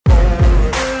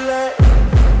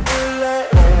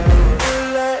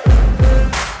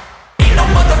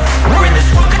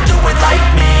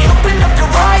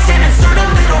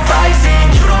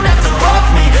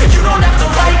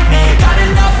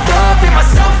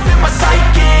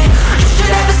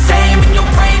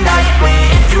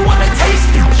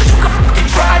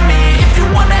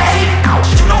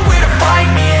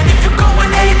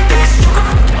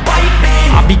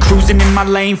my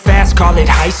lane fast, call it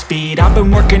high speed. I've been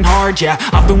working hard, yeah,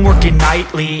 I've been working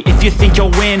nightly. If you think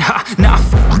you'll win, ha, nah,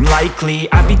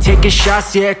 likely. I be taking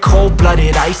shots, yeah,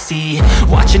 cold-blooded, icy.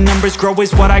 Watching numbers grow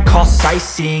is what I call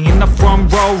sightseeing. In the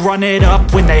front row, run it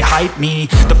up when they hype me.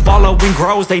 The following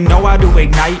grows, they know how to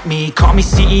ignite me. Call me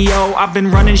CEO, I've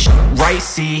been running shit right,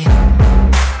 see.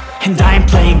 And I ain't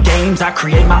playing games, I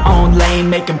create my own lane,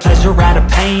 making pleasure out of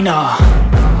pain,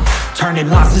 turning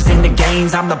losses into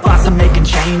gains. I'm the boss, I'm making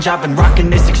change. I've been rocking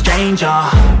this exchange,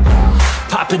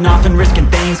 popping off and risking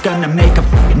things. Gonna make a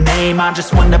f***ing name. I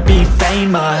just wanna be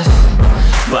famous,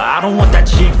 but I don't want that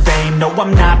cheap fame. No,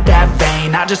 I'm not that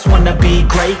vain. I just wanna be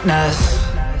greatness.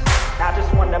 I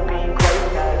just wanna be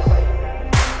greatness.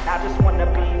 I just wanna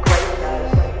be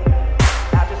greatness.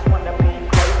 I just wanna be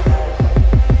greatness.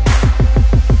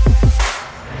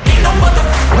 Ain't no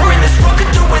motherfucker in this world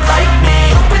could do it like me.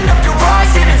 Open up your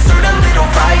eyes and insert a little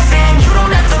rising. You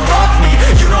don't have to love me,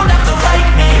 you don't have to like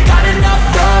me. Got enough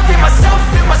love in myself,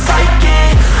 in my psyche.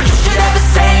 You should have the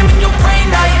same in your brain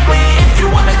nightly. If you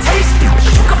wanna taste me,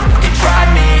 you can fucking try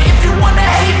me. If you wanna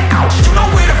hate me, you know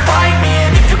where to find me.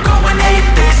 And if you go and hate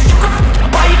this, you can fucking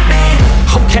bite me.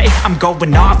 Okay, I'm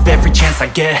going off every chance I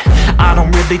get. I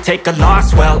don't really take a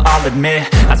loss, well, I'll admit.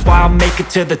 That's why I'll make it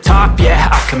to the top, yeah,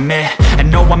 I commit.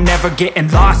 And no, I'm never getting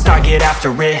lost, I get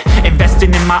after it.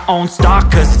 Investing in my own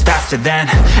stock, cause it's faster than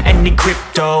any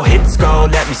crypto hits go,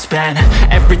 let me spend.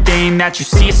 Everything that you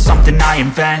see is something I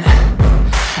invent,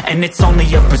 and it's only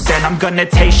a percent. I'm gonna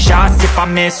take shots, if I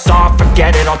miss all,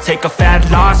 forget it. I'll take a fat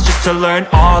loss just to learn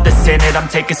all that's in it. I'm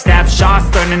taking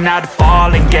snapshots, learning how to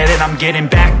fall and get it. I'm getting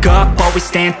back up, always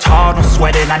stand tall, don't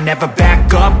sweat it. I never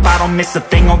back up, I don't miss a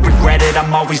thing or regret it.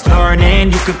 I'm always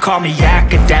learning, you could call me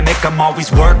academic. I'm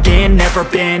always working, never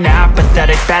been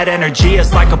apathetic. Bad energy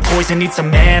is like a poison, needs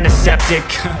some antiseptic.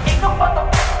 Ain't no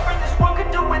motherfucker in this world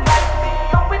could do it like me.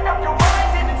 Open up your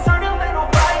eyes and insert a little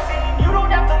rising. You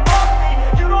don't have to love me,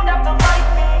 you don't have to like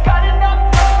me. Got enough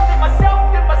love in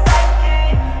myself, in my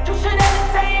psyche. You should have the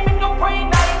same in your brain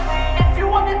nightly. If you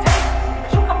wanna taste me,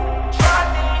 you can try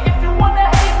me. If you wanna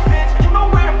hate bitch, you know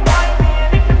where to find me.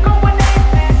 And if you go and hate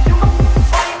this, you can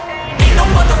fight me. Ain't no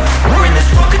motherfucker in this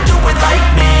world could do it like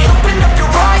me. Open up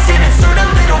your eyes and insert a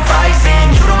little rising.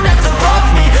 You don't have to love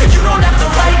me, you don't have to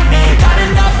like me. Got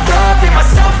enough love in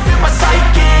myself, in my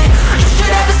psyche. You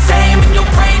should have the same in your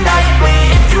brain nightly.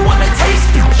 If you wanna taste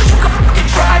me, you can fucking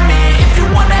try me. If you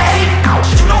wanna hate me,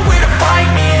 you know where to find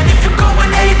me. And if you go and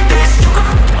hate this, you can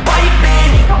fucking bite me. No motherfucker in this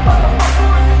world can do it like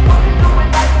me. Open up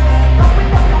your eyes and insert a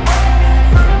little rising.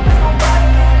 You don't have to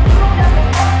love me, you don't have to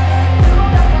like me. Got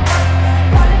enough love in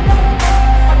myself.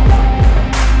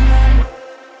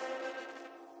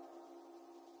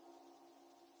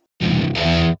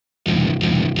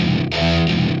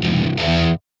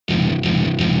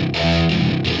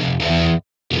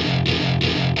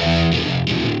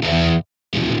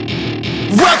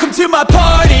 Welcome to my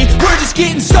party, we're just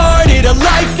getting started. A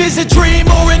life is a dream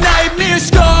or a nightmare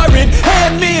scarring.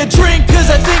 Hand me a drink cause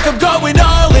I think I'm going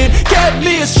all in. Get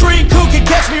me a shrink who can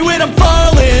catch me when I'm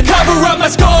falling. Cover up my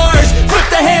scars, flip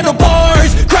the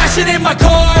handlebars. Crashing in my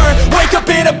car, wake up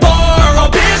in a bar. I'll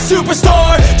be a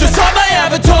superstar, just on my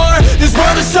avatar. This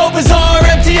world is so bizarre,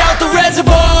 empty out the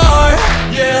reservoir.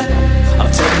 Yeah,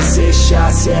 I'm taking 6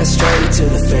 shots, yeah, straight to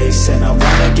the face. And I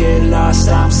wanna get lost,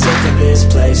 I'm sick of this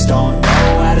place. Don't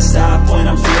know how to stop when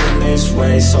I'm feeling this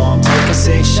way. So I'm taking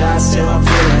 6 shots till I'm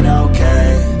feeling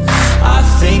okay. I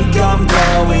think I'm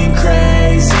going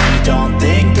crazy, don't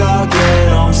think I'll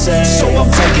get home safe. so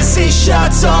I'm taking 6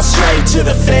 shots all straight to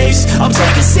the face. I'm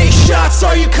taking 6 shots,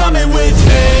 are you coming with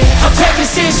me? I'm taking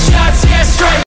 6 shots, yeah, straight